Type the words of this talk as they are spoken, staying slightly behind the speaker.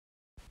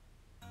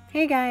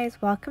Hey guys,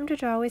 welcome to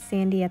Draw with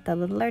Sandee at the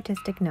Little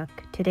Artistic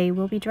Nook. Today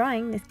we'll be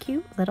drawing this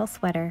cute little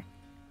sweater.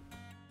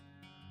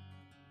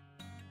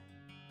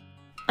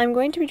 I'm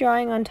going to be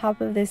drawing on top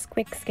of this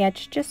quick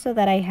sketch just so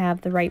that I have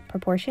the right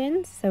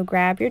proportions. So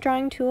grab your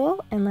drawing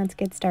tool and let's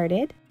get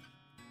started.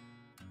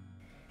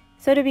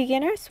 So to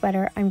begin our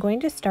sweater, I'm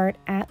going to start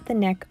at the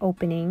neck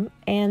opening,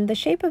 and the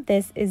shape of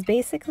this is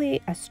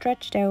basically a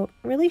stretched out,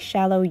 really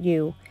shallow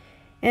U.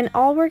 And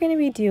all we're going to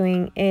be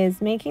doing is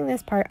making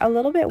this part a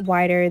little bit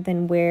wider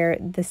than where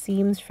the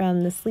seams from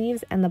the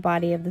sleeves and the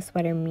body of the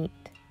sweater meet.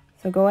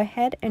 So go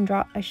ahead and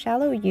draw a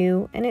shallow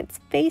U, and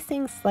it's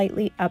facing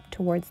slightly up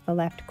towards the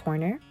left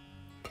corner.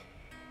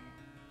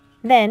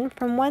 Then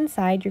from one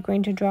side you're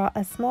going to draw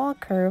a small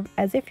curve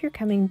as if you're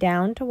coming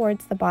down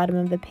towards the bottom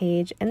of the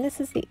page, and this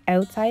is the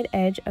outside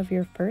edge of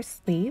your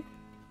first sleeve.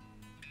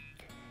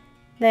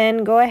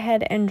 Then go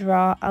ahead and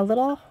draw a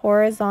little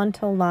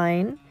horizontal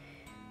line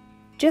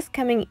just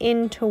coming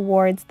in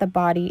towards the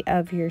body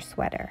of your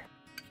sweater.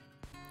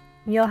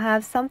 You'll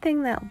have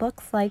something that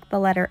looks like the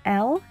letter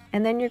L,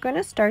 and then you're going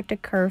to start to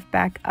curve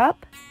back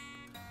up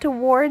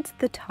towards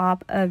the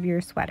top of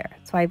your sweater.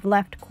 So I've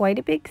left quite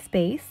a big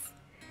space.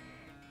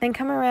 Then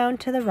come around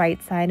to the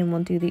right side and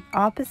we'll do the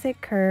opposite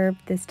curve,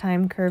 this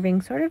time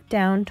curving sort of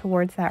down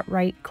towards that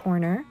right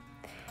corner.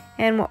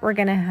 And what we're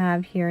going to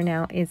have here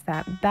now is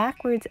that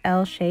backwards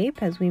L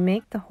shape as we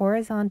make the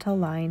horizontal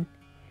line,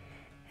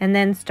 and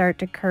then start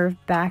to curve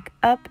back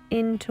up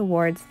in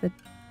towards the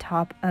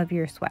top of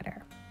your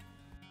sweater.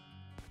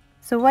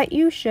 So what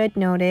you should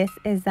notice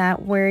is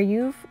that where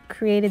you've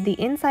created the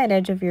inside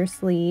edge of your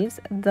sleeves,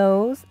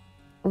 those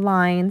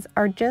lines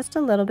are just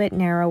a little bit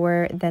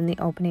narrower than the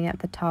opening at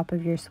the top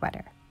of your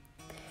sweater.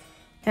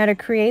 Now to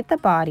create the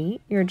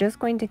body, you're just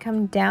going to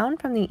come down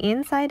from the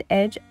inside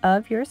edge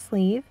of your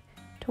sleeve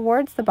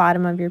towards the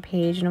bottom of your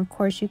page, and of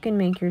course you can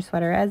make your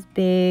sweater as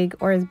big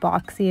or as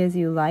boxy as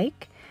you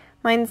like.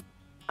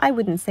 I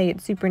wouldn't say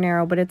it's super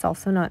narrow, but it's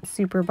also not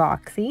super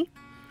boxy.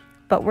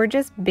 But we're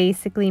just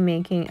basically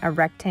making a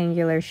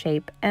rectangular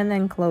shape and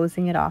then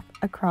closing it off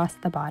across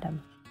the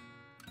bottom.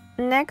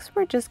 Next,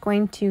 we're just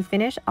going to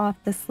finish off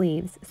the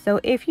sleeves. So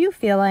if you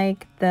feel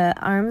like the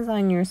arms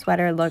on your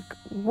sweater look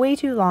way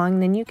too long,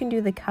 then you can do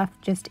the cuff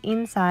just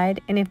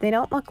inside. And if they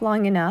don't look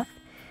long enough,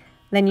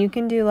 then you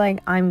can do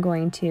like I'm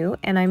going to.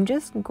 And I'm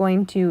just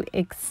going to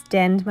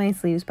extend my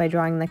sleeves by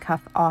drawing the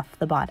cuff off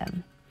the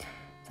bottom.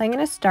 So I'm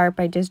going to start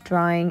by just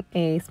drawing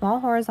a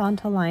small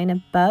horizontal line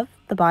above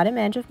the bottom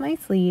edge of my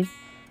sleeve,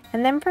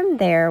 and then from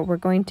there we're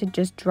going to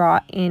just draw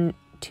in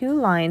two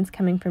lines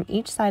coming from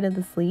each side of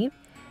the sleeve,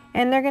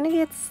 and they're going to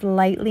get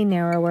slightly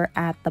narrower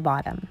at the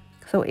bottom.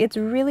 So it's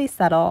really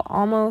subtle,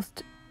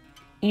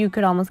 you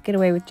could almost get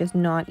away with just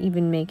not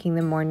even making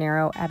them more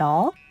narrow at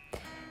all.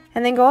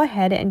 And then go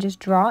ahead and just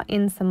draw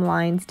in some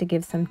lines to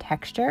give some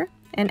texture,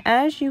 and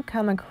as you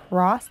come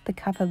across the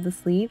cuff of the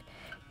sleeve,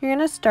 you're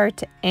going to start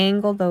to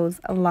angle those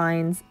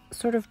lines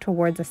sort of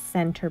towards a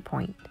center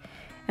point.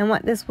 And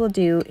what this will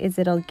do is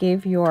it'll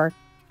give your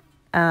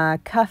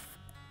cuff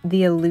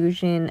the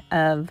illusion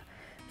of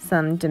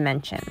some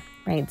dimension,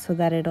 right? So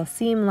that it'll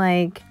seem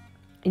like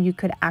you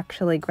could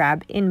actually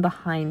grab in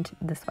behind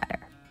the sweater.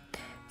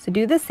 So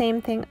do the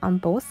same thing on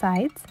both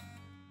sides.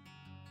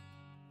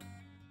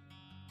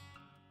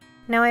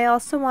 Now I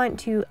also want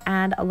to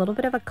add a little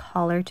bit of a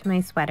collar to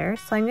my sweater.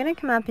 So I'm going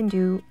to come up and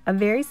do a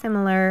very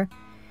similar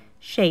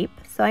shape.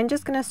 So I'm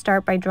just going to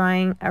start by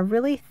drawing a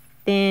really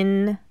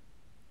thin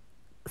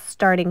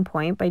starting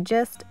point by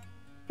just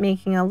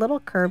making a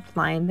little curved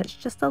line that's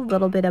just a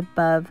little bit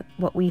above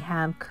what we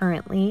have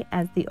currently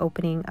as the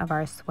opening of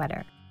our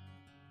sweater.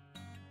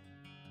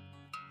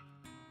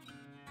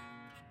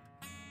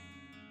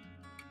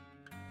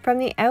 From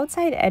the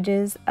outside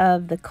edges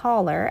of the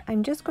collar,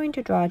 I'm just going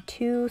to draw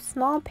two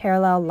small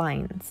parallel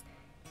lines.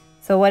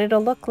 So what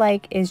it'll look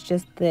like is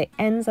just the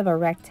ends of a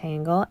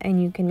rectangle,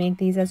 and you can make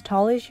these as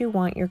tall as you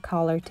want your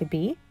collar to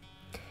be.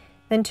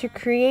 Then to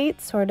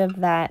create sort of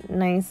that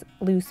nice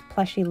loose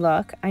plushy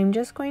look, I'm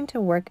just going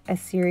to work a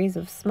series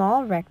of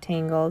small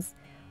rectangles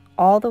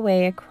all the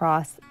way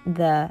across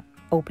the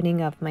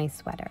opening of my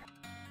sweater.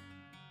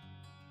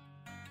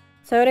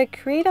 So to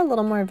create a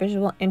little more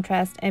visual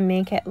interest and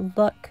make it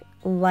look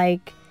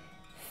like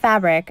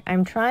fabric,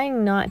 I'm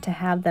trying not to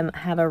have them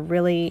have a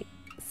really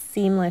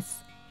seamless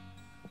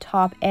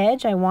top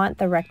edge. I want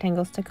the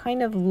rectangles to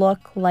kind of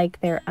look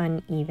like they're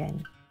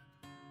uneven.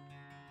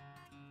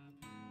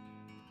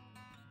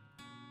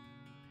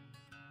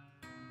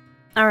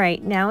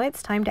 Alright, now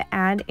it's time to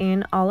add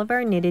in all of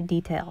our knitted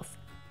details.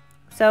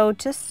 So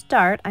to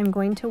start, I'm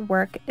going to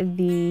work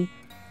the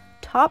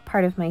top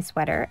part of my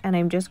sweater, and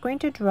I'm just going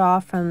to draw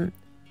from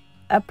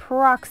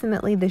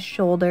approximately the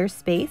shoulder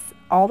space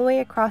all the way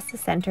across the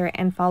center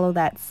and follow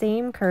that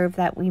same curve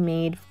that we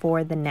made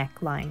for the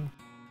neckline.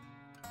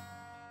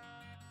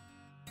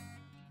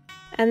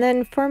 And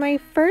then for my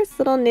first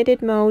little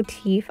knitted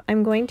motif,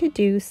 I'm going to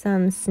do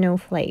some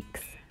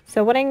snowflakes.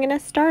 So what I'm going to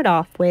start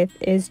off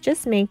with is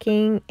just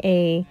making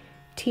a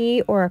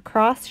T or a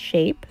cross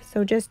shape.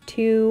 So just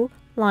two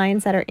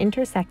lines that are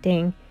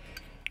intersecting,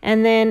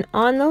 And then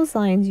on those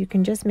lines, you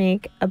can just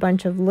make a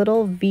bunch of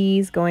little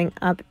V's going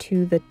up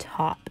to the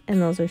top.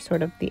 And those are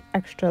sort of the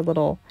extra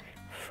little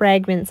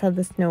fragments of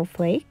the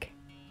snowflake.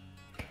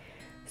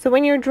 So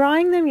when you're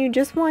drawing them, you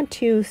just want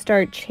to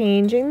start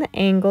changing the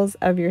angles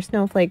of your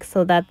snowflakes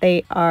so that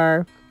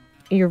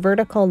your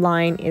vertical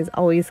line is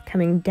always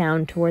coming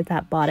down toward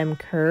that bottom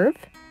curve.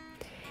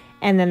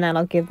 And then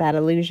that'll give that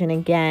illusion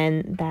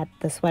again that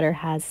the sweater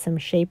has some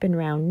shape and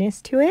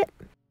roundness to it.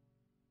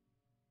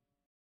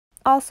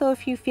 Also,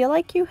 if you feel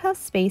like you have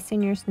space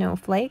in your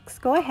snowflakes,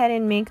 go ahead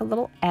and make a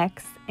little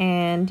X,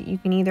 and you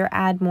can either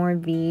add more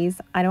V's.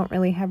 I don't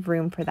really have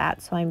room for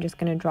that, so I'm just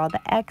going to draw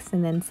the X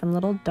and then some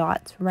little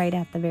dots right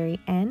at the very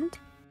end.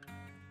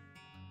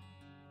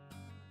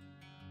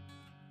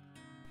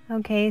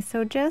 Okay,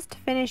 so just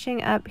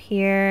finishing up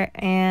here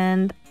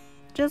and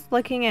just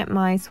looking at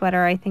my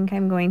sweater, I think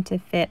I'm going to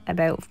fit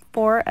about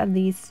 4 of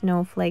these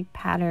snowflake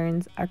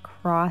patterns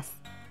across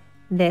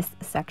this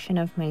section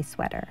of my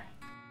sweater.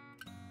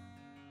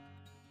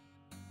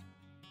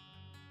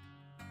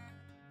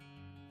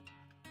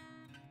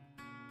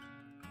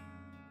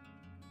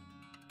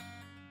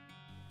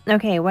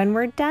 Okay, when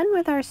we're done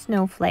with our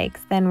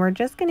snowflakes, then we're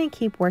just going to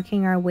keep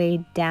working our way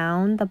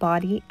down the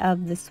body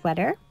of the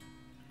sweater.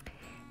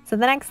 So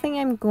the next thing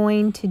I'm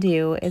going to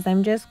do is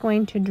I'm just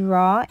going to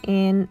draw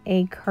in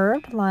a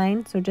curved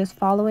line, so just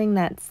following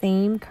that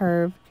same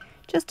curve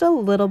just a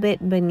little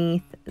bit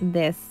beneath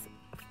this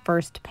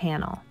first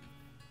panel.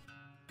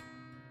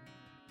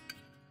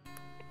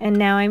 And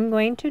now I'm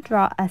going to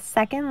draw a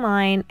second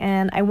line,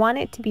 and I want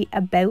it to be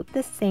about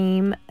the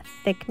same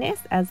thickness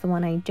as the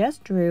one I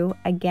just drew,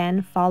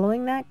 again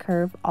following that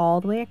curve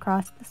all the way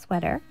across the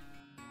sweater.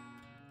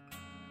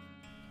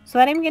 So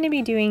what I'm going to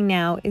be doing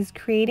now is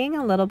creating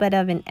a little bit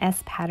of an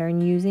S pattern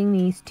using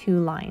these 2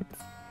 lines.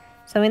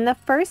 So in the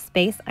first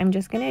space, I'm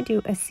just going to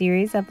do a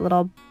series of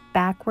little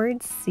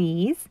backward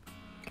C's,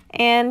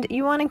 and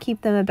you want to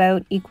keep them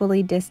about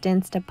equally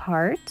distanced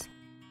apart.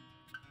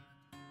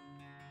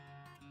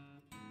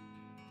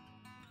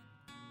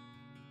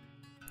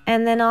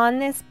 And then on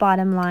this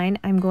bottom line,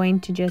 I'm going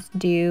to just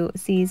do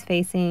C's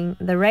facing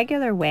the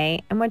regular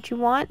way. And what you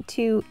want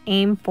to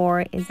aim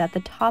for is that the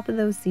top of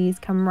those C's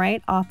come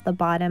right off the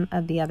bottom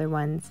of the other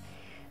ones.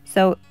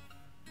 So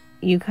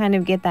you kind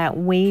of get that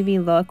wavy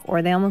look,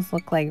 or they almost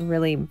look like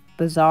really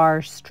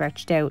bizarre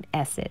stretched out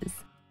S's.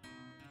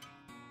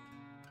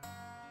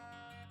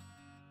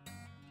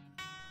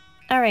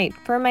 Alright,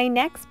 for my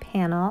next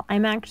panel,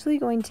 I'm actually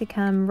going to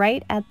come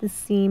right at the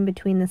seam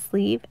between the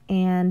sleeve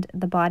and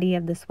the body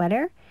of the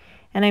sweater.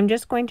 And I'm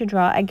just going to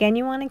draw, again,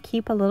 you want to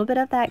keep a little bit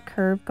of that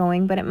curve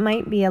going, but it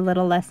might be a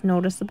little less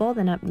noticeable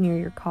than up near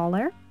your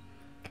collar.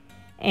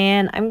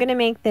 And I'm going to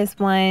make this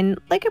one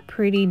like a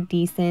pretty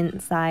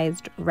decent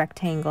sized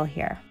rectangle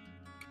here.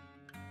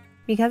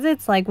 Because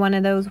it's like one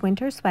of those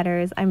winter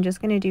sweaters, I'm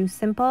just going to do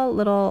simple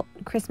little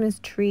Christmas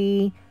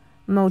tree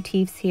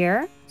motifs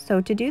here. So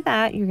to do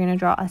that, you're going to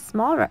draw a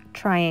small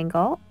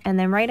triangle, and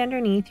then right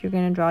underneath you're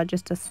going to draw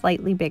just a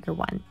slightly bigger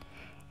one.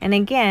 And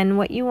again,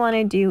 what you want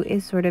to do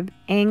is sort of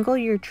angle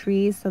your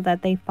trees so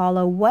that they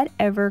follow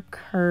whatever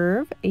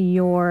curve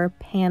your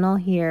panel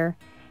here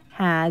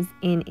has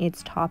in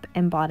its top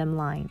and bottom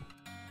line.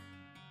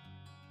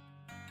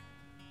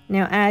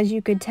 Now, as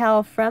you could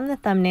tell from the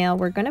thumbnail,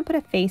 we're going to put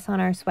a face on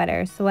our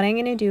sweater. So what I'm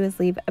going to do is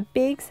leave a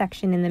big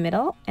section in the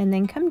middle and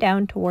then come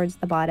down towards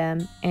the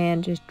bottom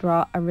and just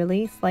draw a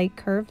really slight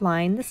curved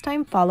line, this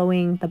time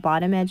following the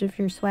bottom edge of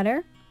your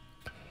sweater.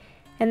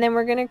 And then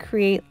we're going to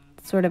create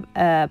sort of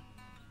a,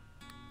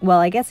 well,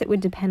 I guess it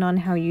would depend on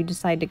how you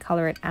decide to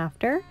color it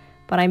after,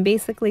 but I'm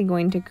basically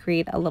going to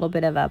create a little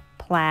bit of a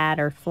plaid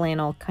or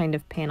flannel kind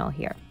of panel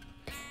here.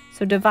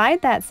 So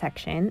divide that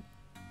section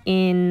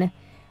into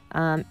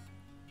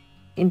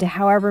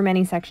however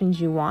many sections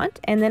you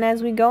want, and then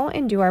as we go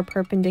and do our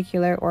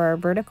perpendicular or our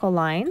vertical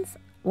lines,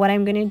 what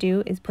I'm going to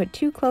do is put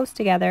 2 close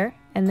together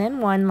and then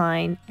 1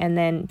 line, and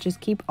then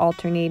just keep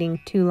alternating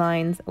 2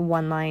 lines,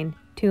 1 line,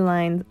 2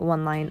 lines,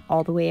 1 line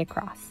all the way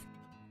across.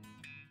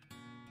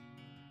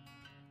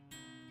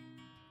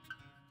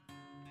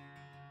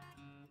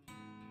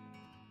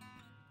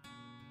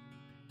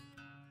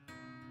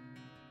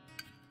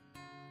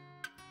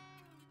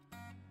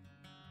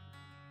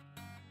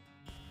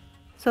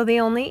 So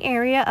the only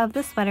area of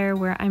the sweater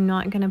where I'm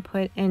not going to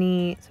put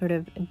any sort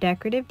of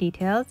decorative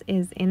details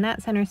is in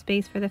that center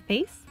space for the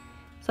face.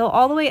 So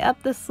all the way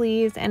up the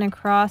sleeves and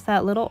across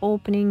that little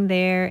opening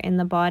there in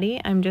the body,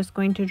 I'm just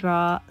going to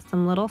draw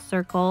some little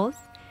circles,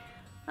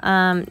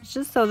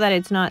 just so that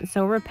it's not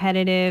so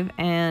repetitive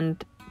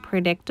and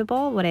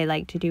predictable. What I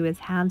like to do is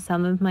have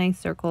some of my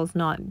circles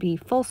not be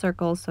full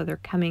circles, so they're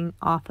coming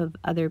off of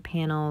other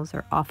panels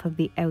or off of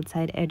the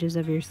outside edges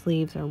of your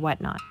sleeves or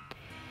whatnot.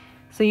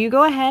 So you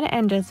go ahead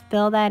and just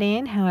fill that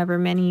in however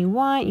many you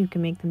want. You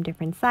can make them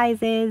different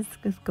sizes.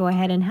 Just go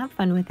ahead and have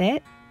fun with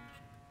it.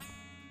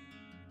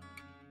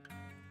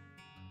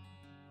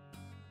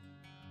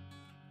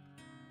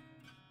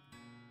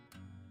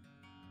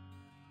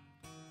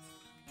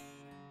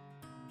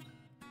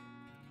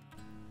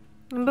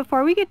 And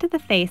before we get to the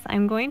face,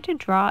 I'm going to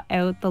draw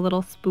out the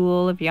little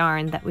spool of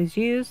yarn that was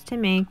used to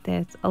make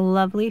this a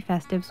lovely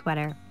festive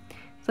sweater.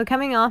 So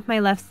coming off my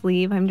left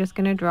sleeve, I'm just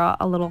going to draw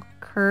a little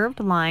curved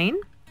line.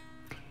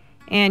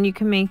 And you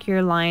can make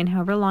your line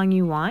however long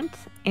you want.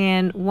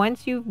 And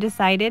once you've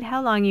decided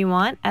how long you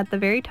want, at the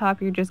very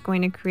top, you're just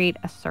going to create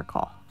a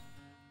circle.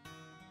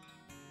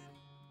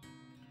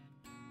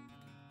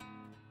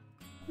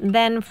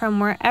 Then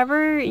from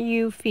wherever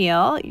you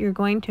feel, you're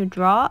going to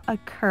draw a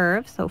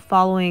curve. So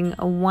following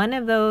one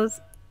of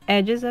those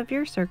edges of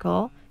your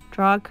circle,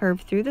 draw a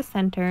curve through the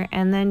center,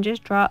 and then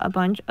just draw a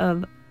bunch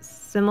of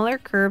similar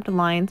curved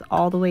lines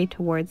all the way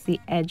towards the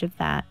edge of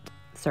that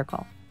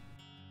circle.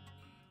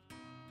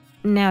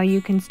 Now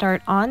you can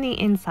start on the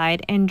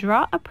inside and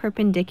draw a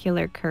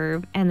perpendicular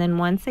curve, and then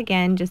once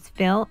again just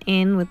fill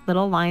in with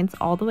little lines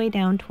all the way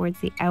down towards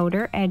the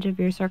outer edge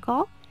of your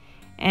circle.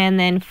 And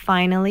then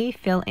finally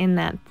fill in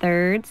that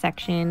third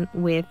section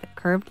with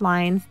curved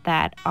lines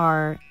that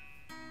are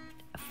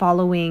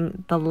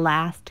following the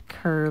last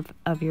curve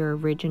of your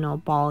original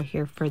ball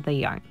here for the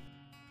yarn.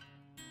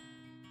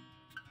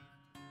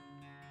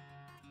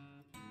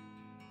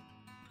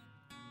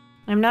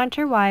 I'm not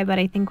sure why, but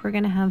I think we're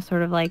going to have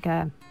sort of like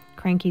a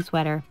cranky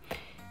sweater.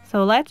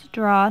 So let's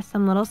draw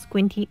some little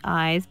squinty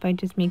eyes by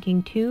just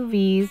making 2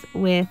 V's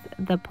with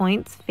the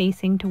points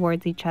facing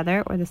towards each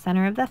other, or the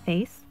center of the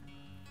face.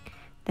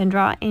 Then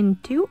draw in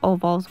 2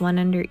 ovals, one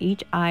under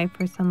each eye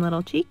for some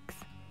little cheeks.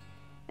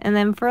 And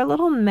then for a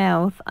little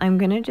mouth, I'm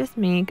going to just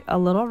make a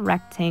little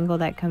rectangle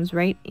that comes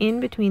right in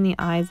between the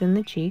eyes and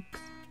the cheeks.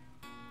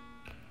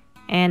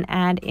 And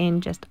add in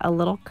just a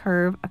little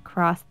curve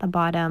across the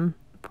bottom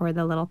for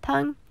the little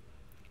tongue.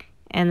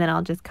 And then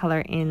I'll just color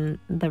in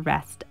the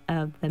rest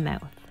of the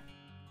mouth.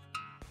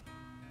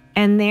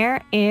 And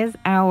there is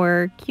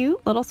our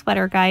cute little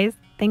sweater, guys.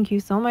 Thank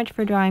you so much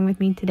for drawing with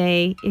me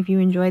today. If you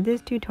enjoyed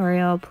this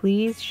tutorial,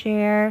 please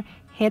share,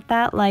 hit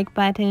that like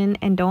button,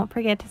 and don't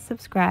forget to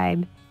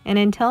subscribe. And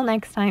until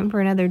next time for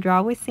another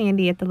Draw with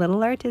Sandee at the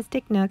Little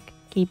Artistic Nook,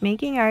 keep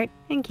making art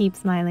and keep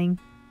smiling.